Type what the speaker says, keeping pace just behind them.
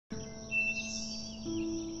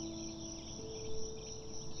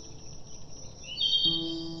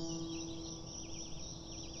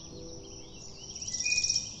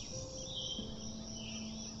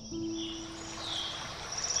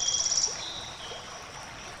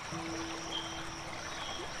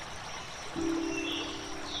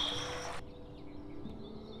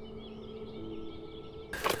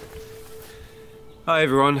Hi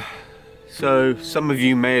everyone. So some of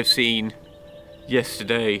you may have seen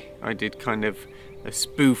yesterday I did kind of a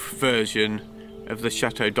spoof version of the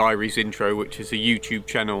Chateau Diaries intro, which is a YouTube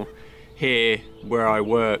channel here where I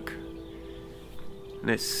work,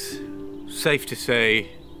 and it's safe to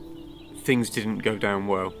say things didn't go down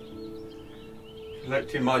well.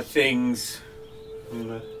 Collecting my things from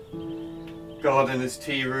the gardener's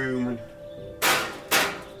tea room, and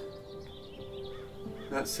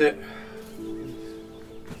that's it.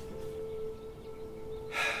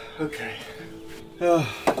 Okay. Oh,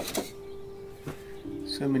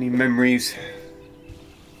 so many memories.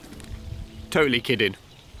 Totally kidding.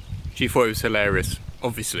 She thought it was hilarious.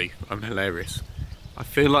 Obviously, I'm hilarious. I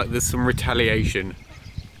feel like there's some retaliation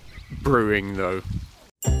brewing though.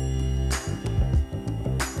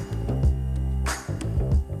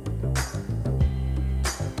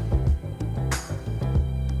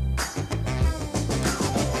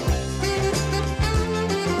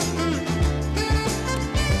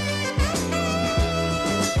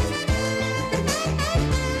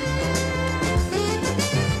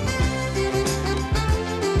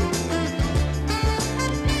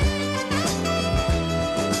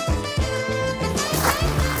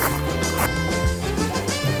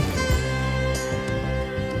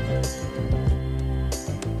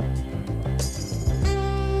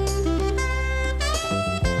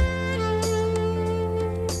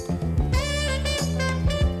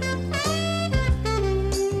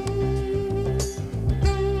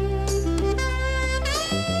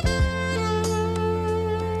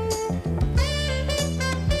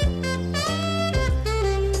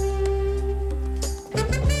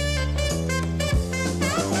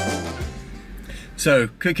 So,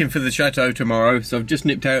 cooking for the chateau tomorrow, so I've just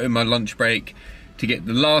nipped out in my lunch break to get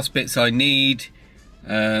the last bits I need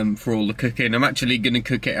for all the cooking. I'm actually going to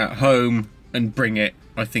cook it at home and bring it.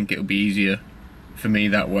 I think it'll be easier for me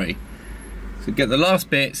that way. So get the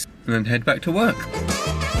last bits and then head back to work.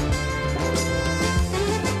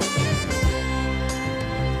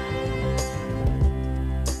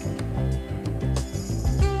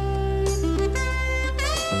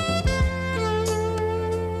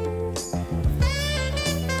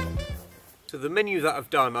 So the menu that I've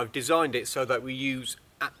done, I've designed it so that we use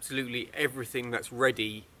absolutely everything that's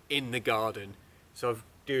ready in the garden. So I'm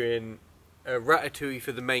doing a ratatouille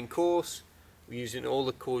for the main course. We're using all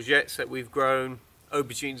the courgettes that we've grown.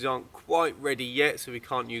 Aubergines aren't quite ready yet, so we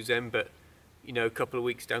can't use them, but you know, a couple of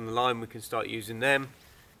weeks down the line we can start using them.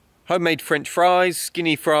 Homemade French fries,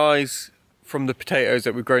 skinny fries from the potatoes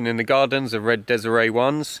that we've grown in the gardens, the red Desiree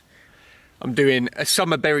ones. I'm doing a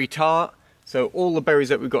summer berry tart. So all the berries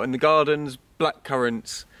that we've got in the gardens, black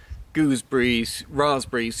currants, gooseberries,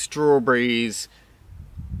 raspberries, strawberries,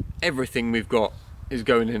 everything we've got is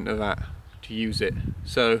going into that to use it.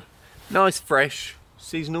 So nice, fresh,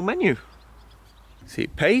 seasonal menu. See,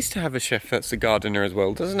 it pays to have a chef that's a gardener as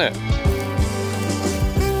well, doesn't it?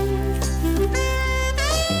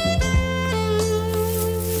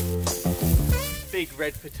 Big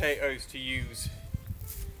red potatoes to use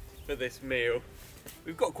for this meal.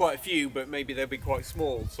 We've got quite a few, but maybe they'll be quite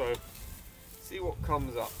small, so see what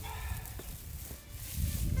comes up.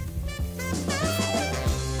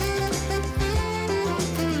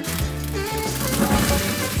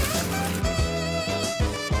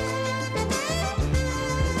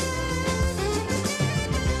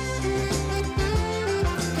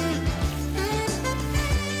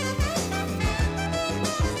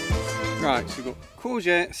 Right, so we've got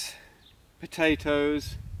courgettes,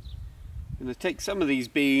 potatoes. I'm going to take some of these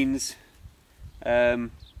beans,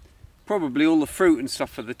 probably all the fruit and stuff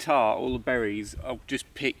for the tart, all the berries, I'll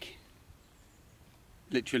just pick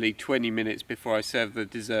literally 20 minutes before I serve the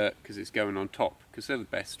dessert because it's going on top, because they're the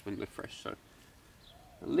best when they're fresh. So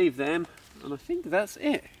I'll leave them, and I think that's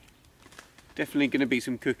it. Definitely going to be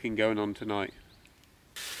some cooking going on tonight.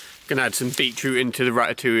 Going to add some beetroot into the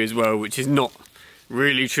ratatouille as well, which is not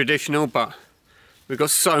really traditional, but we've got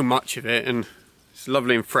so much of it and it's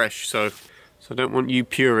lovely and fresh, so I don't want you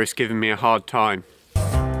purists giving me a hard time.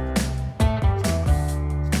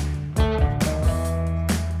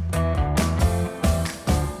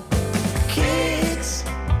 Kids,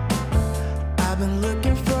 I've been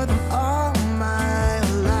looking for them all my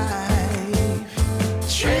life.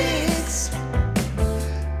 Tricks,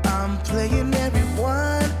 I'm playing every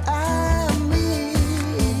one I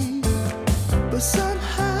meet, but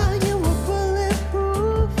somehow you were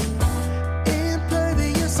bulletproof,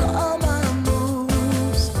 impervious to all my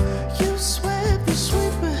moves. You swept the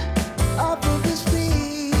sweeper off of his feet.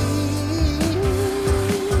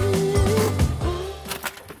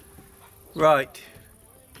 Right,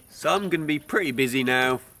 so I'm going to be pretty busy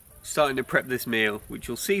now starting to prep this meal, which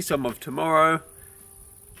you'll see some of tomorrow.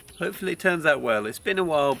 Hopefully it turns out well. It's been a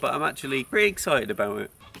while, but I'm actually pretty excited about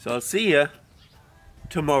it. So I'll see you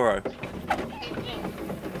tomorrow.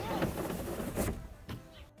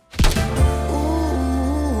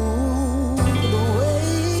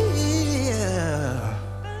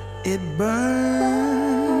 It burns.